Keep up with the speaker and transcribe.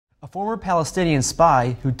A former Palestinian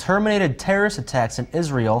spy who terminated terrorist attacks in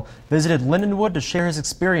Israel visited Lindenwood to share his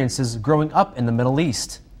experiences growing up in the Middle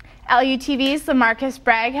East. LUTV's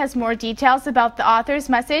Bragg has more details about the author's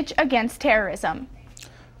message against terrorism.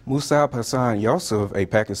 Musab Hassan Yusuf, a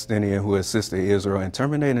Pakistani who assisted Israel in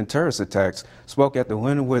terminating terrorist attacks, spoke at the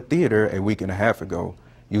Lindenwood Theater a week and a half ago.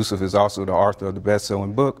 Yusuf is also the author of the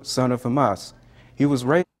best-selling book, Son of Hamas. He was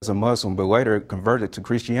raised as a Muslim but later converted to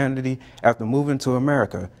Christianity after moving to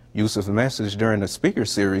America. Yusuf's message during the speaker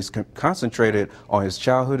series concentrated on his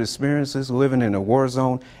childhood experiences living in a war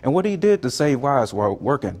zone and what he did to save lives while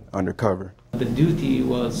working undercover. The duty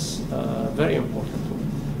was very important.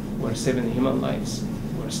 We're saving human lives.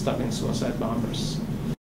 We're stopping suicide bombers.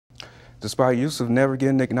 Despite Yusuf never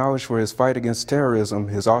getting acknowledged for his fight against terrorism,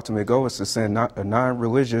 his ultimate goal is to send a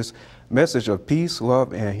non-religious message of peace,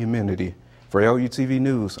 love, and humanity. For LUTV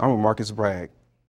News, I'm Bragg.